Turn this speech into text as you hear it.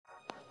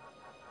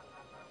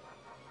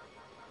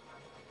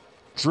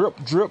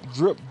Drip, drip,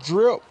 drip,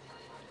 drip.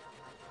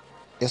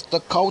 It's the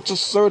culture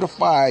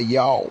certified,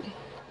 y'all.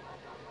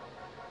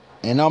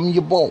 And I'm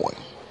your boy,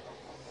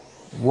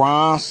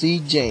 Ron C.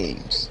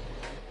 James.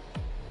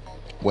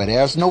 Where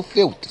there's no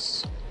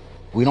filters.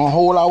 We don't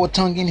hold our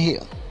tongue in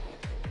here.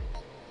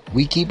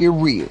 We keep it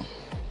real.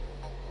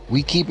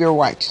 We keep it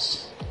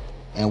righteous.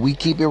 And we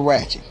keep it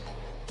ratchet.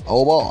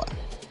 Oh boy.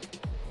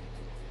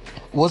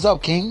 What's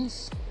up,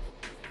 kings?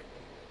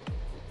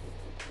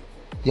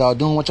 Y'all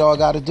doing what y'all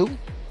gotta do?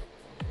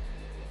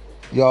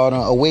 Y'all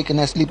done awaken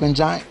that sleeping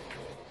giant?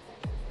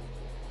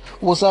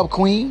 What's up,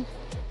 queen?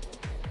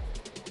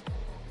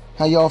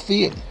 How y'all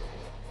feeling?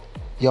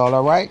 Y'all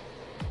alright?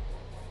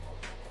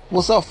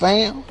 What's up,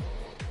 fam?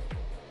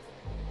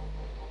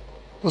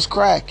 What's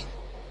cracking?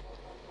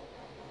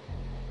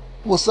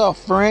 What's up,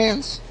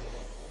 friends?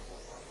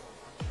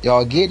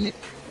 Y'all getting it?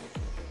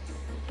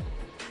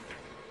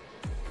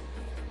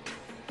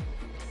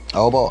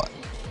 Oh boy.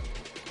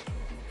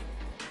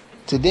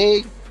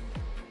 Today,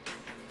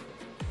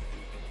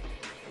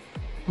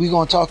 we're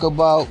going to talk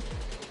about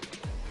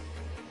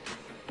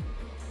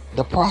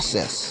the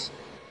process.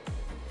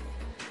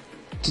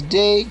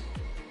 Today,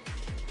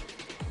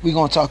 we're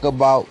going to talk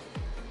about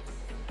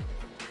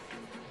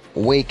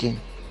waking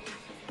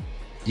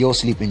your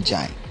sleeping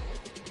giant.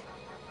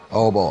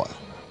 Oh boy.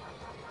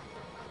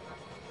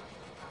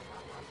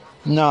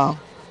 Now,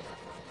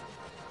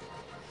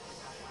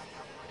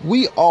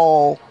 we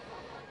all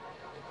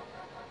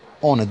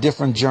on a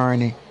different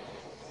journey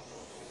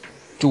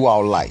through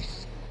our life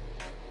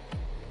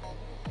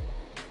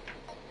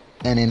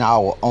and in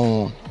our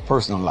own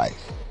personal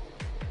life.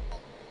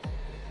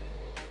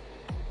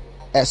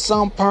 At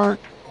some point,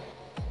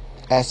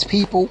 as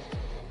people,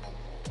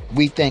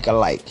 we think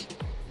alike.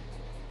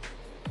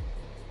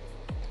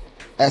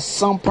 At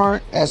some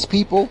point, as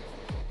people,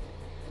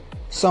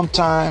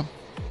 sometimes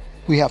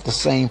we have the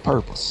same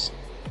purpose.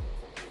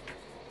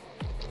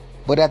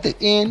 But at the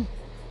end,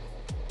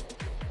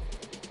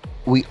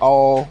 we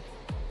all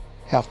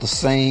have the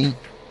same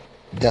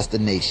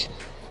destination.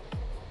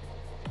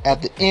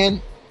 At the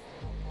end,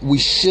 we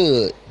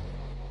should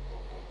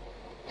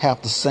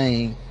have the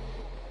same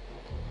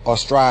or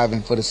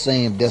striving for the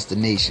same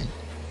destination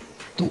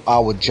through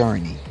our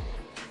journey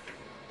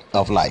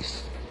of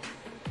life.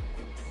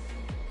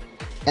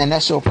 And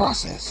that's your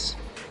process.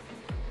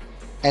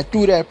 And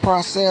through that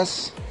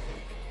process,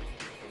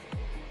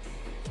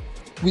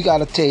 we got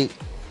to take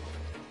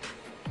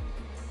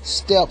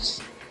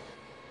steps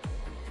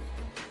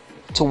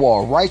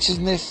toward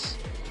righteousness.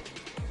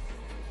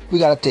 We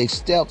got to take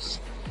steps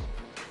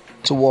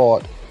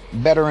toward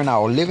bettering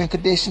our living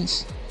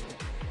conditions.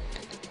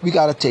 We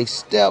got to take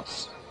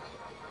steps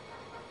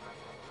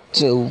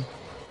to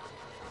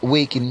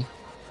awaken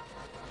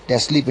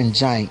that sleeping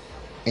giant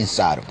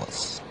inside of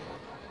us.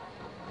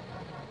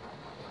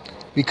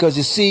 Because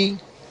you see,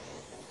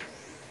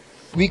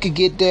 we could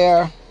get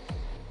there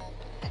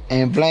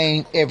and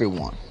blame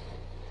everyone.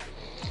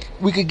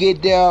 We could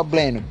get there,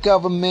 blame the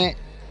government.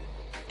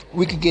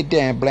 We could get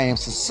there and blame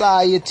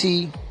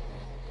society.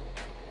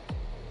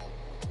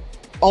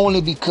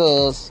 Only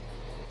because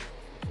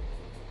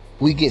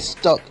we get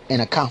stuck in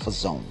a comfort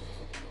zone.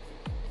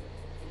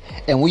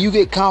 And when you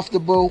get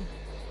comfortable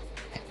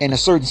in a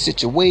certain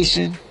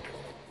situation,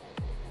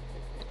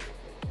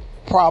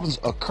 problems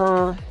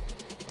occur,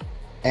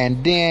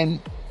 and then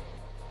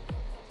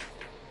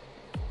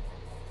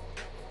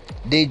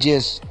they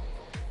just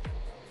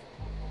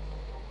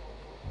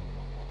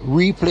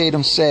replay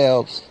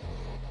themselves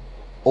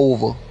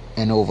over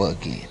and over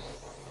again.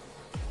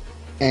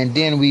 And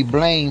then we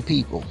blame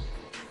people.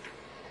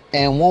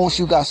 And once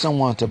you got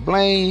someone to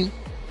blame,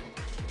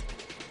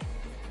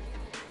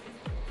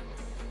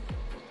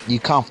 you're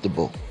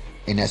comfortable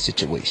in that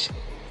situation.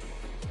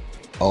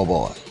 Oh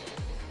boy.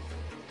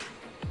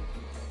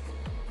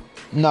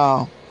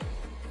 Now,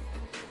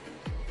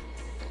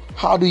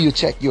 how do you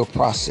check your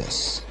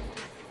process?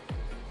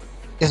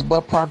 It's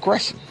but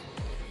progression.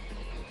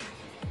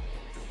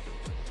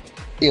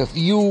 If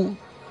you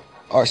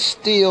are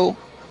still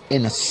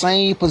in the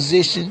same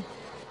position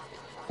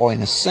or in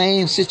the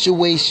same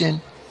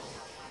situation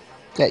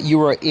that you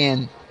were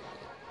in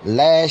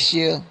last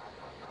year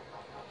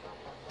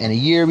and a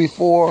year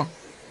before,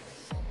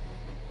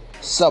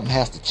 something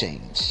has to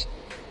change.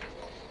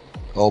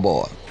 Oh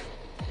boy.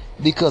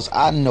 Because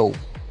I know,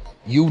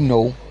 you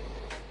know,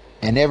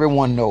 and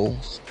everyone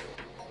knows,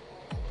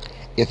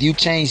 if you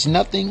change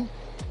nothing,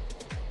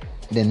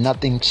 then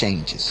nothing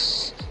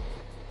changes.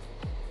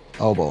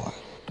 Oh boy.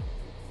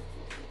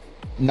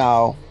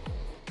 Now,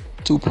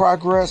 to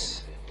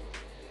progress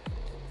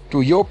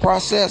through your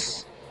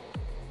process,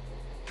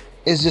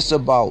 it's just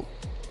about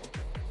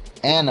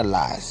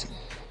analyzing.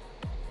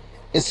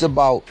 It's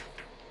about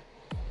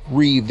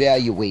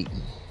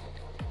reevaluating.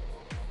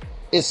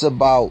 It's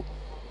about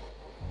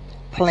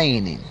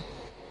planning.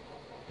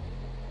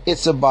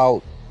 It's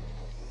about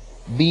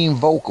being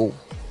vocal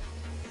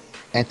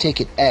and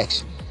taking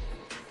action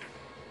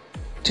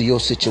to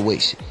your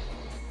situation.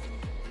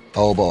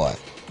 Oh boy.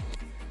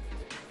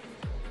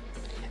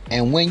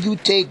 And when you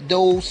take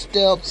those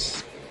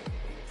steps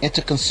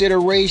into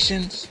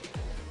considerations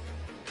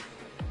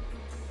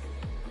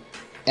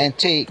and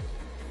take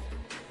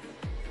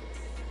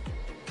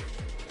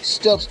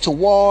steps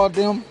toward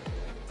them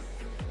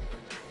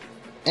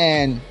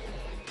and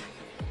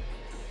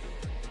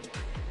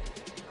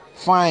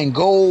find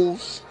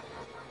goals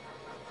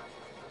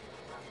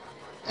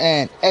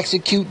and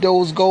execute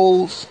those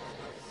goals,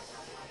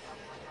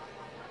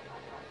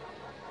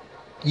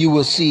 you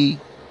will see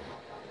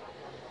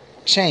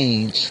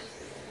change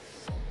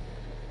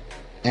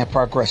and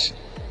progression.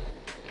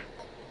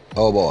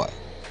 Oh boy.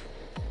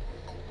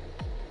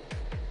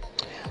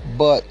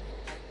 But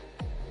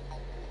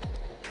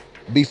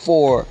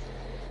before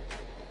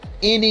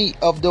any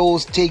of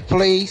those take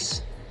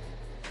place,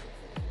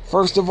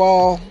 first of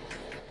all,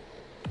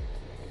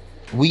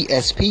 we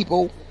as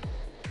people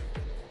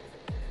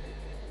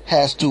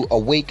has to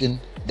awaken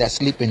that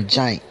sleeping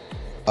giant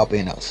up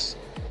in us.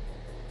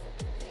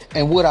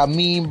 And what I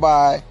mean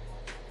by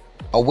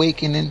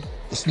awakening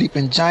the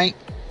sleeping giant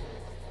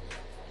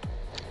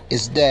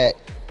is that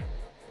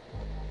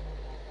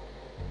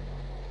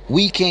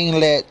we can't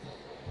let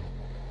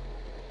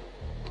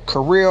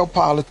career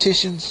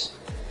politicians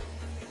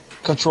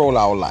control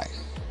our life.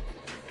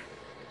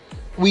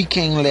 We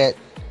can't let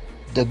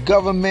the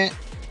government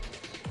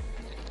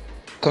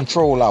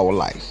control our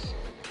life.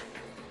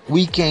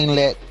 We can't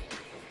let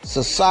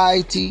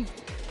society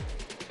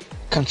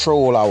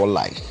control our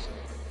life.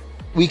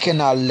 We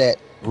cannot let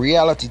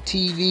reality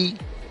TV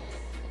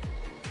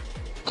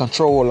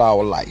control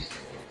our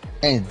life.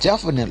 And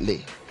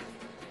definitely,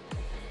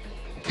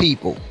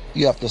 people,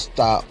 you have to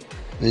stop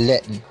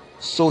letting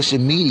social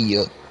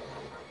media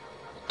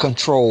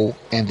control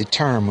and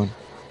determine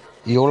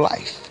your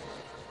life.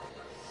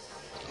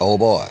 Oh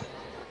boy.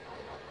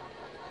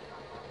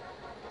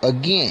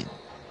 Again,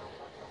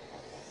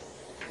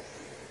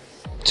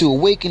 to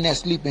awaken that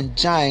sleeping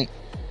giant,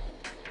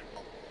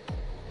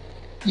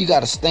 you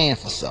got to stand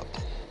for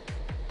something.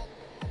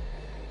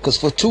 Because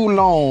for too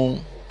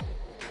long,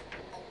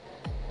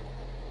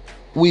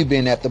 we've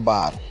been at the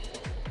bottom.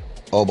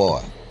 Oh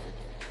boy.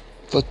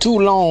 For too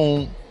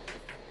long,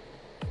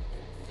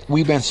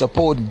 we've been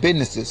supporting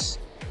businesses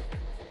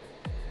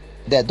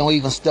that don't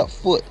even step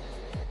foot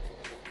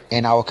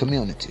in our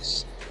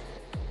communities.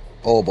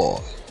 Oh boy.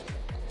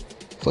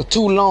 For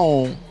too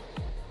long,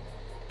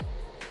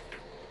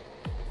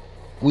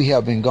 we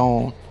have been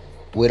gone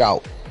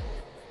without.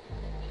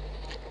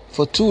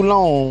 For too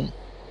long,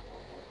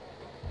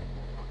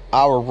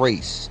 our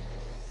race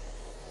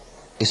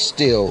is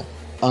still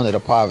under the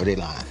poverty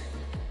line.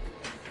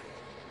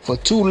 For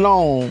too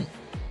long,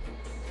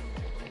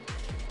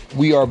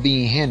 we are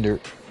being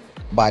hindered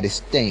by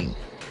this thing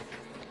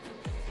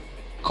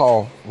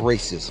called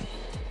racism.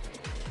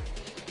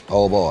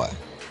 Oh boy.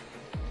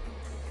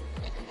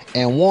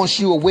 And once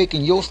you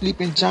awaken your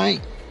sleeping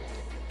giant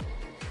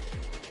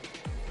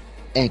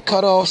and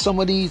cut off some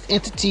of these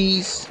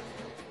entities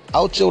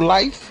out your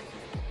life,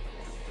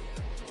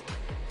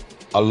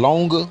 a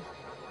longer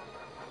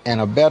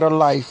and a better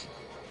life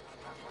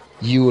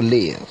you will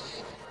live.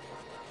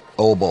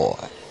 Oh boy.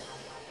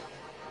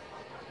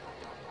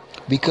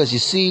 Because you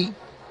see,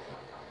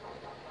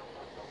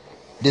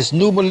 this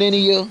new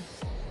millennia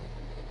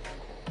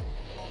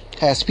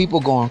has people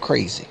going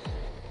crazy,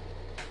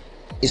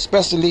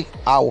 especially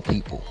our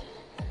people,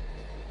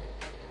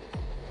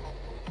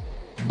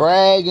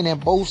 bragging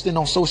and boasting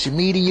on social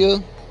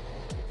media,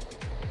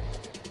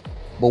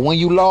 but when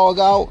you log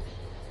out,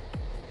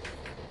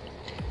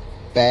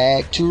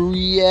 back to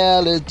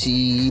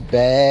reality,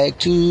 back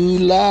to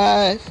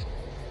life,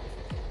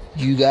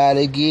 you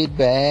gotta get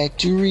back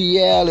to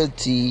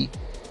reality,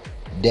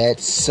 that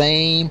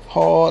same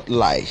hard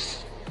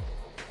life.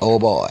 Oh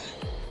boy.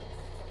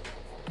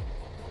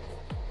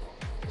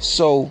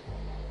 So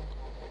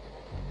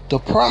the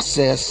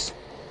process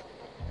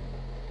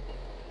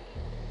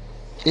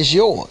is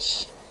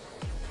yours.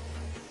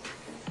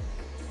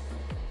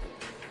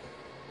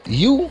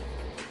 You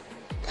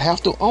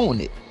have to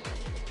own it.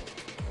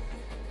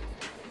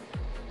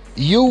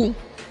 You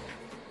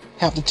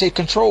have to take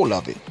control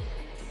of it.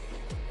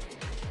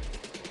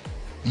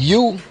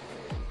 You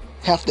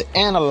have to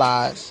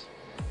analyze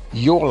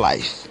your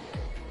life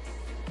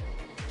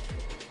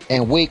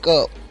and wake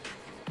up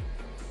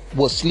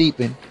what's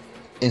sleeping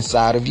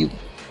inside of you.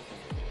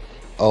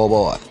 Oh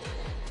boy.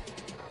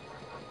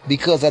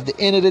 Because at the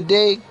end of the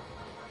day,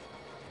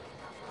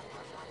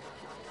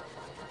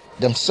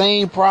 them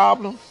same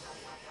problems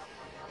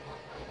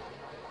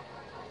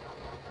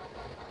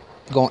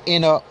gonna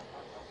end up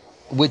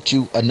with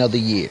you another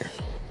year,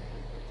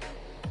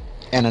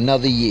 and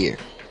another year,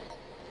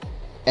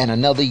 and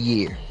another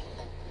year.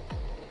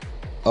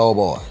 Oh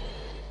boy.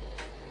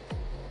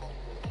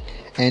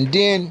 And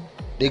then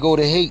they go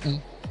to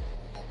hating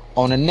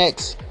on the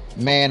next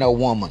man or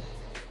woman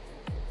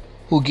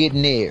who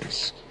getting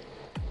theirs,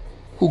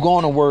 who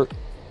going to work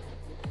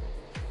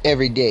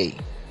every day.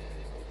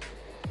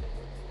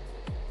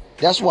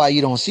 That's why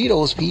you don't see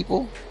those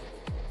people.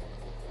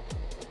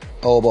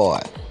 Oh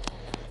boy.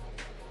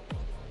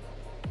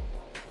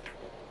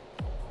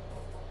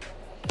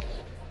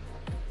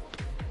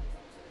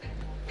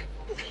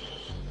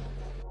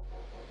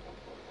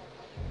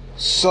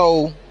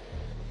 So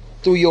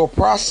through your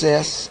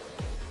process,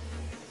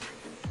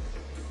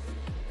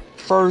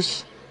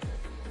 first,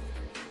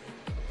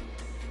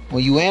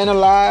 when you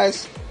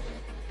analyze,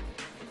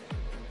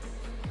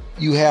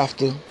 you have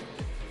to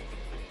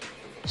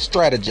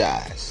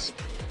strategize.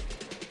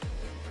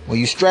 When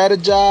you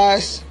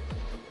strategize,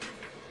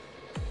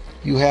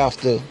 you have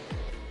to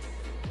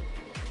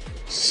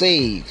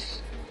save.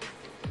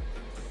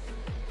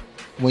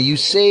 When you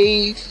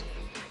save,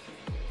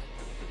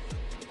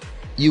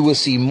 you will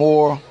see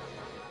more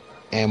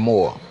and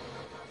more.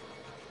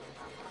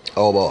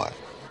 Oh boy.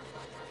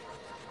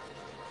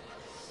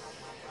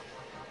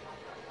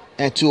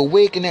 And to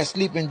awaken that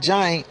sleeping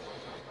giant,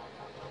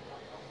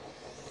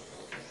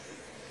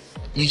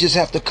 you just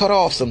have to cut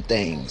off some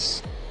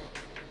things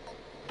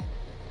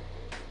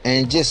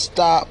and just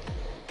stop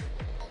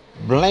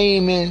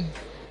blaming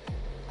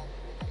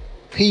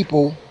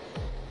people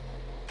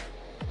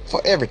for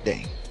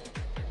everything.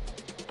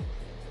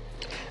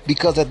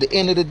 Because at the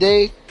end of the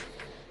day,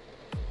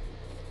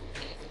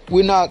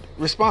 we're not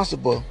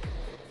responsible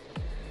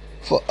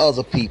for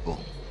other people.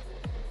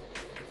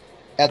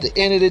 At the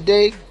end of the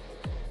day,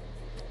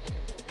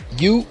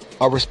 you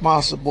are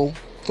responsible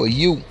for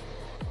you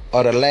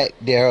or the lack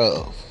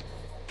thereof.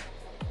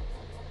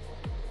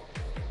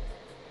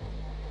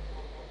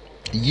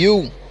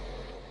 You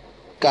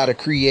gotta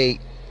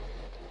create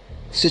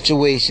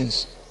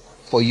situations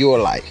for your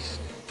life.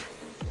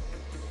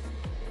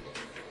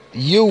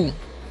 You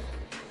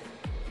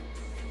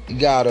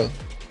gotta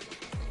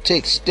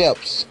take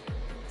steps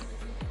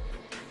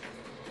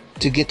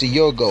to get to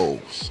your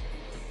goals.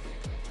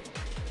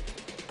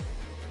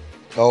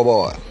 Oh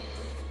boy.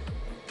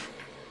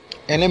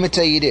 And let me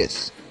tell you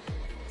this.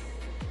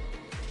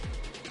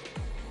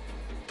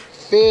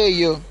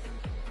 Failure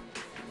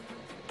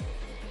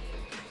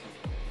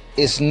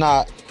is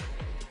not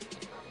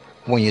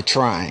when you're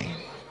trying.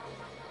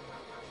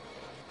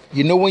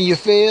 You know when you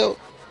fail?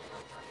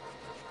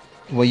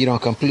 When you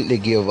don't completely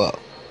give up.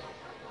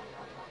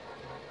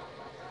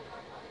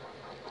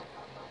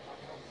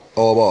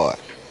 Oh boy.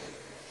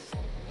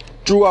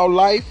 Throughout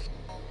life,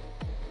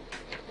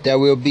 there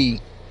will be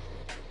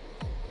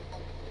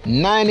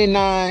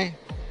 99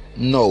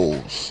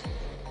 no's.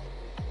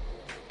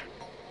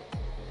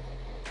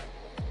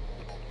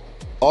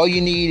 All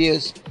you need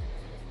is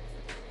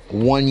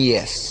one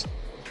yes.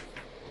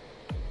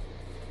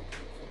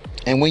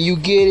 And when you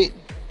get it,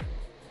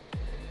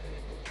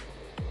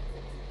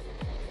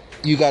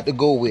 you got to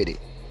go with it.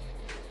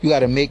 You got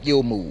to make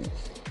your move.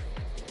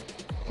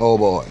 Oh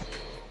boy.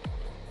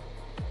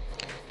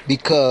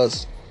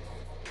 Because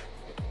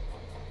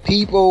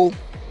people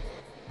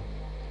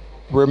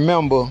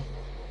remember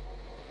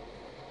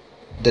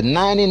the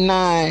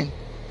 99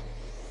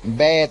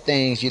 bad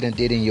things you done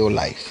did in your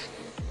life.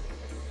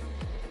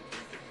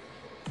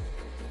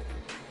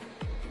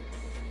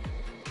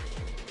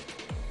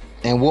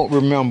 And won't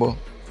remember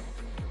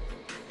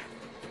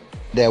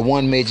that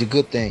one major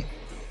good thing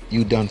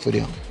you done for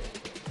them.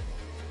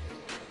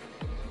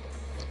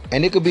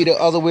 And it could be the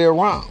other way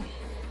around.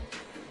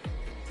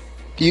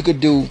 You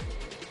could do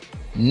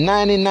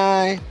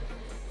 99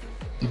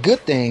 good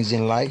things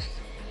in life,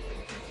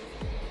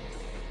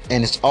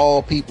 and it's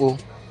all people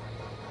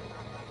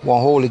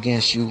won't hold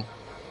against you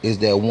is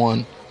that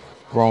one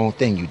wrong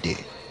thing you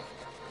did.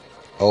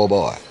 Oh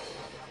boy.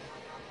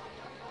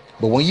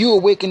 But when you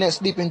awaken that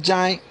sleeping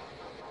giant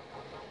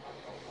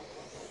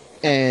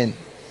and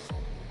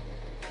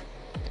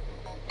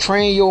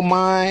train your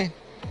mind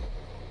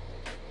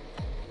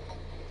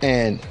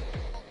and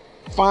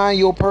find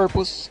your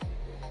purpose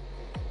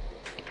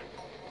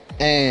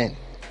and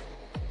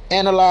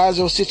analyze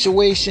your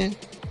situation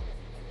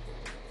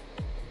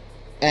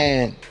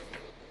and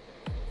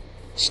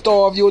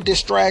starve your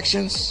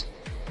distractions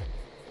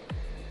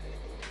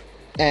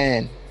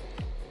and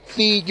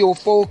feed your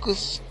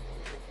focus,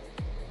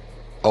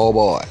 oh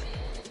boy,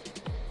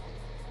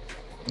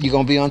 you're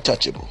gonna be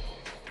untouchable.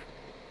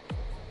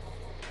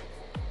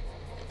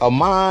 A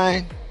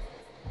mind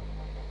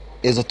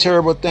is a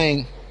terrible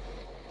thing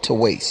to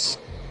waste.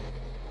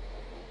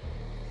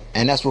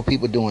 And that's what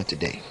people are doing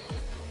today.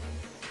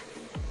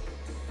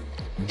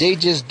 They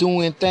just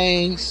doing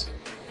things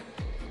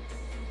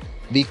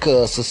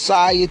because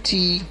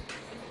society,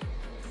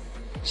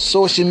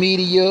 social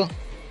media,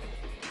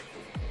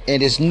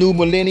 and this new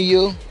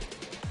millennia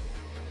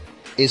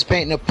is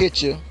painting a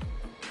picture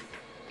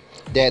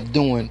that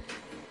doing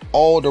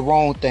all the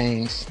wrong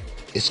things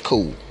is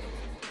cool.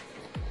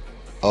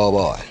 Oh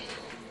boy.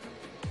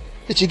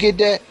 Did you get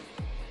that?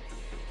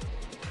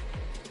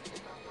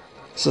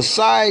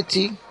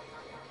 Society,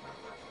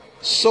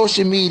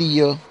 social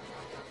media,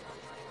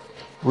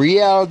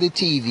 reality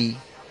TV,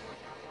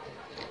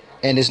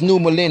 and this new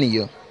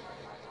millennia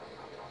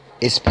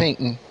is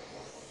painting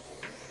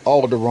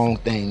all the wrong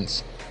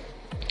things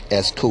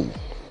as cool.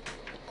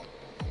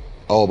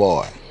 Oh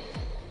boy.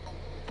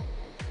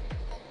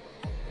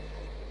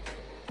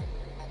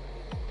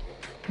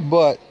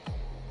 But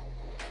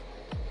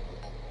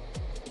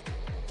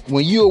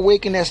when you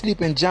awaken that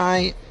sleeping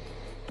giant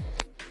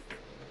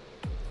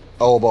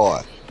Oh boy,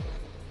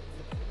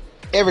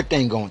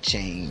 everything gonna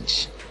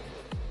change.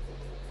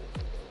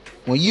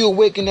 When you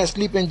awaken that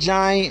sleeping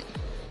giant,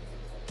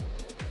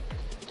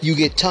 you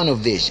get tunnel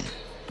vision.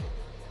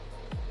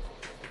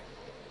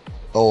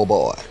 Oh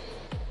boy.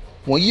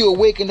 When you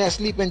awaken that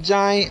sleeping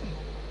giant,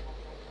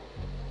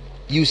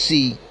 you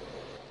see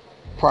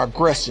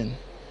progression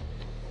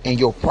in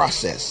your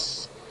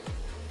process.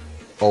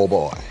 Oh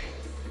boy.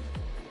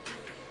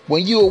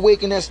 When you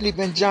awaken that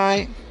sleeping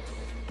giant,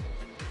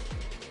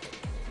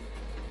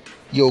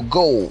 your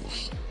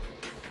goals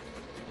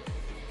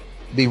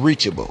be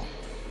reachable.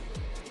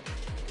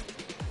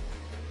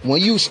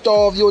 When you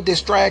starve your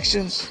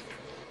distractions,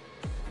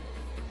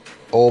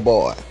 oh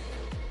boy,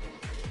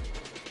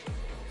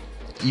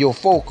 your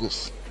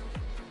focus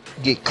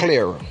get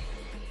clearer.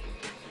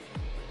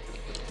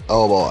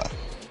 Oh boy.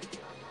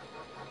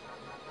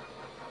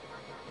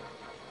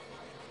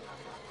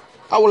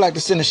 I would like to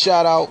send a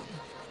shout out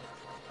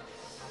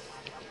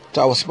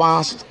to our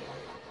sponsors,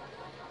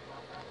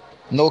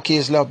 No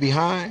Kids Left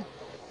Behind.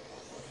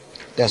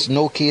 That's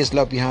No Kids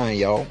Left Behind,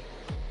 y'all.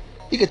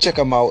 You can check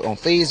them out on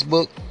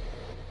Facebook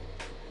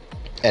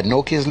at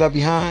No Kids Left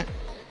Behind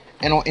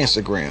and on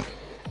Instagram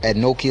at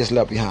No Kids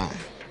Left Behind.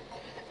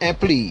 And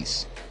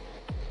please,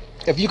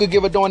 if you could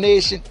give a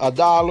donation,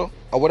 $1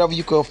 or whatever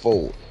you could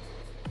afford,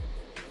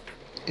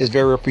 it's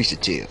very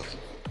appreciative.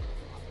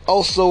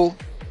 Also,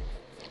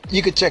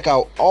 you can check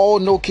out all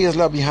No Kids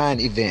Left Behind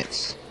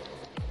events.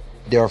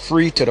 They are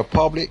free to the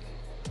public.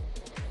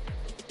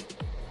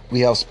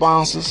 We have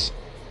sponsors.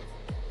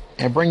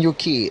 And bring your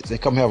kids and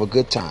come have a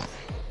good time.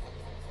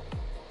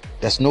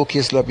 That's No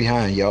Kids Left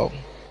Behind, y'all.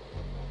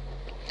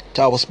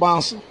 To our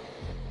sponsor,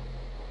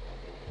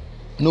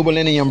 New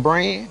Millennium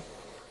brand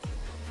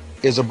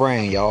is a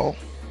brand, y'all.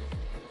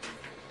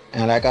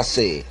 And like I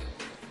said,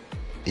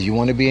 if you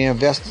want to be an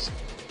investor,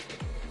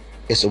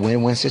 it's a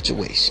win-win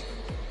situation.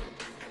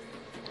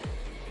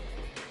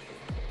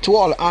 To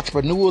all the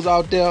entrepreneurs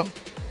out there,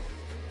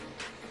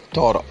 to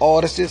all the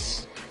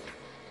artists,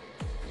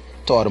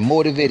 to all the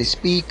motivated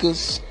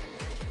speakers,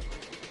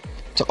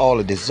 to all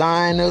the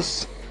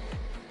designers,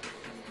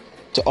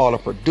 to all the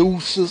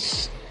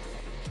producers,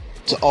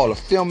 to all the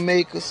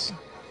filmmakers,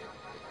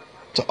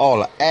 to all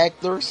the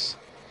actors,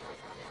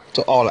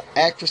 to all the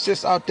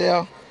actresses out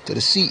there, to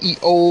the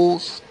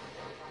CEOs,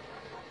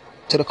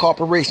 to the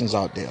corporations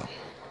out there.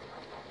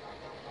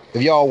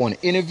 If y'all want an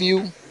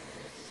interview,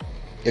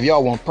 if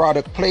y'all want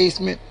product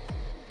placement,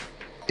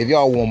 if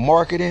y'all want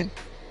marketing,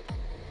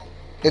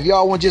 if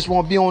y'all just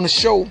want to be on the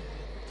show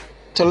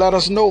to let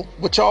us know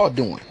what y'all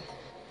doing.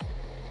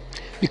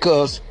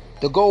 Because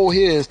the goal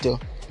here is to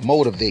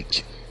motivate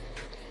you.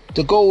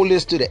 The goal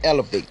is to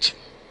elevate you.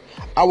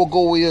 Our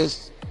goal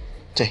is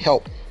to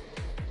help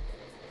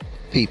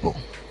people,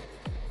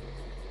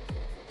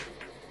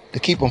 to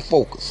keep them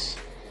focused,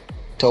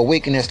 to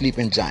awaken that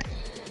sleeping giant.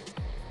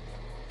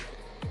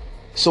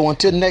 So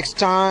until next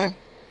time,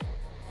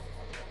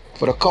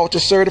 for the Culture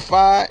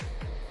Certified,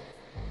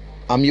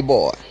 I'm your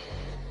boy,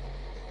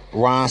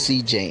 Ron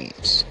C.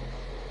 James.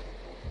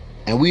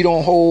 And we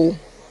don't hold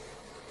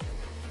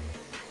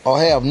or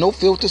have no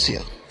filters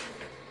here.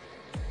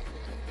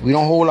 We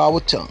don't hold our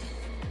tongue.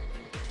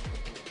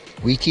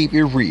 We keep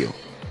it real.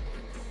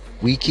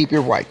 We keep it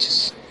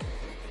righteous.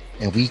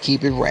 And we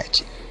keep it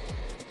ratchet.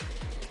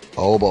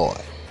 Oh boy.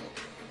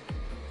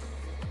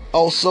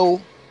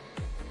 Also,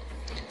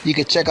 you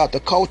can check out the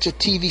Culture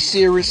TV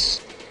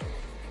series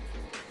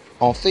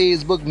on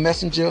Facebook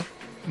Messenger,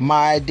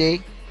 My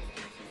Day,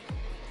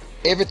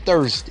 every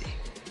Thursday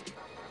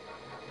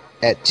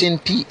at 10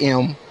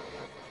 p.m.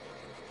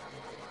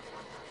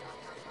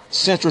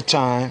 Central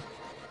Time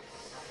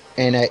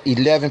and at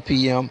 11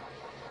 p.m.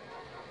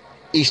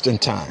 Eastern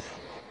Time.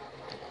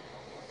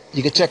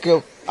 You can check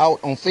it out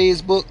on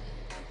Facebook,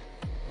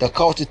 the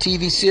Culture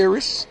TV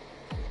series.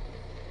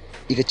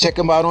 You can check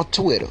them out on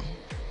Twitter,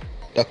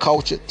 the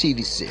Culture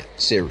TV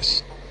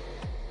series.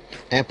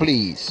 And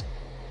please,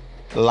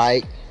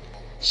 like,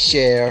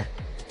 share,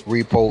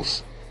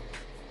 repost,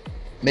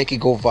 make it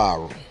go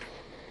viral.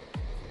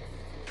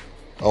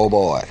 Oh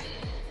boy.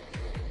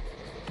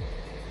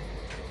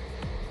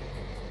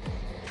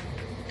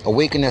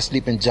 Awaken that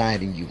sleeping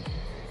giant in you.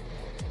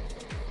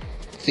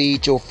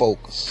 Feed your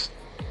focus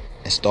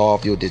and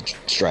starve your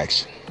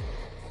distraction.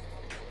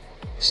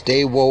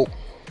 Stay woke,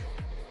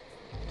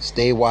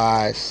 stay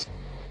wise,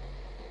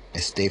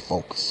 and stay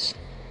focused.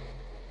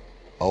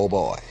 Oh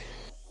boy.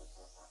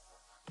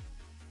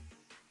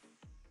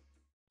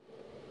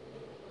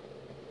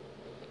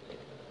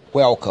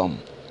 Welcome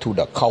to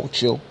the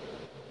Culture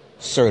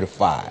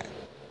Certified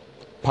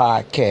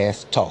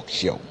Podcast Talk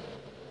Show.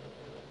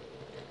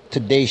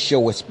 Today's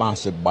show is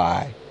sponsored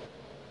by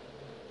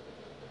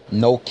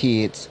No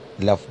Kids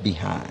Left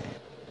Behind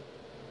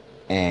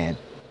and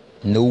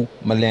New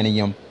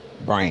Millennium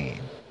brand.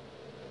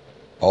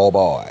 Oh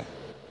boy.